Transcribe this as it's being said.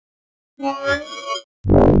Nicole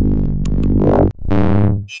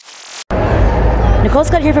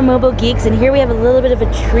Scott here from Mobile Geeks, and here we have a little bit of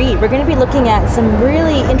a treat. We're going to be looking at some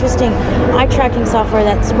really interesting eye tracking software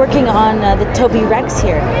that's working on the Tobii Rex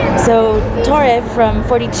here. So Tore from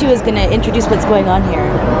 42 is going to introduce what's going on here.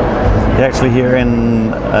 Yeah, actually here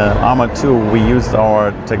in ARMA 2 we used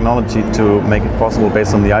our technology to make it possible,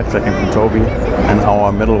 based on the eye tracking from Tobii and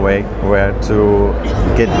our middleware, to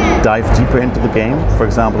dive deeper into the game. For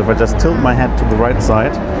example, if I just tilt my head to the right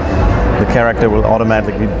side, the character will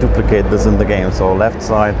automatically duplicate this in the game. So left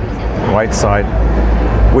side, right side,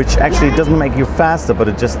 which actually doesn't make you faster, but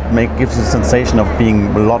it just gives you a sensation of being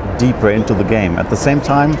a lot deeper into the game. At the same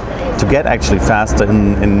time, to get actually faster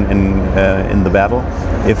in the battle,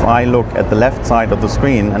 if I look at the left side of the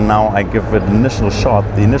screen and now I give it an initial shot,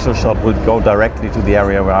 the initial shot will go directly to the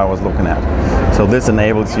area where I was looking at. So this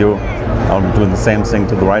enables you, I'm doing the same thing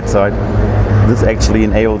to the right side, this actually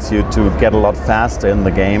enables you to get a lot faster in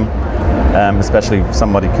the game, especially if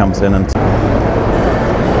somebody comes in and...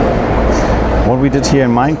 What we did here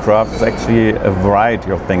in Minecraft is actually a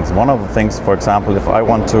variety of things. One of the things, for example, if I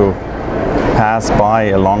want to pass by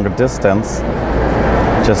a longer distance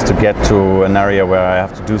just to get to an area where I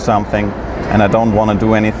have to do something and I don't want to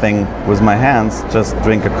do anything with my hands, just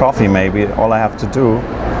drink a coffee maybe, all I have to do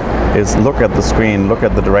is look at the screen, look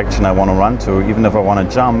at the direction I want to run to. Even if I want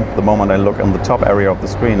to jump, the moment I look on the top area of the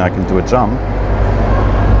screen I can do a jump.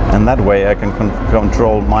 And that way I can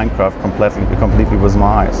control Minecraft completely with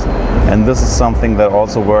my eyes. And this is something that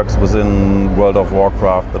also works within World of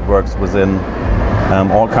Warcraft, that works within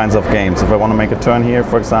all kinds of games. If I want to make a turn here,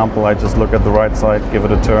 for example, I just look at the right side, give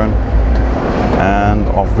it a turn, and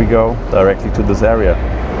off we go directly to this area.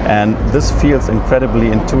 And this feels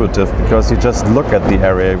incredibly intuitive because you just look at the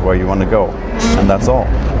area where you want to go, and that's all.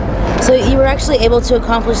 So you were actually able to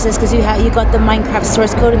accomplish this because you got the Minecraft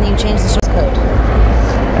source code and then you changed the source code.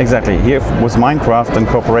 Exactly. Here with Minecraft, in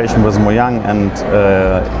cooperation with Mojang and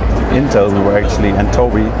Intel, and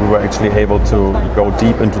Tobii, we were actually able to go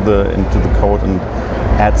deep into the code and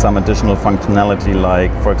add some additional functionality,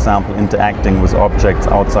 like, for example, interacting with objects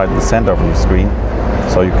outside the center of the screen.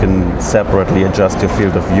 So you can separately adjust your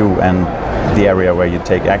field of view and the area where you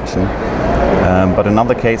take action. But in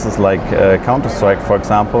other cases, like Counter-Strike, for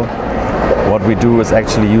example, what we do is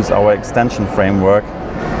actually use our extension framework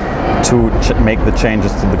to make the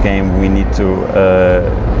changes to the game we need to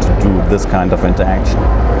do this kind of interaction.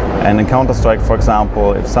 And in Counter-Strike, for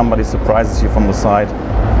example, if somebody surprises you from the side,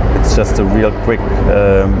 it's just a real quick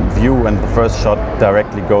view, and the first shot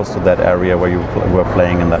directly goes to that area where you were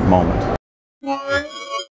playing in that moment.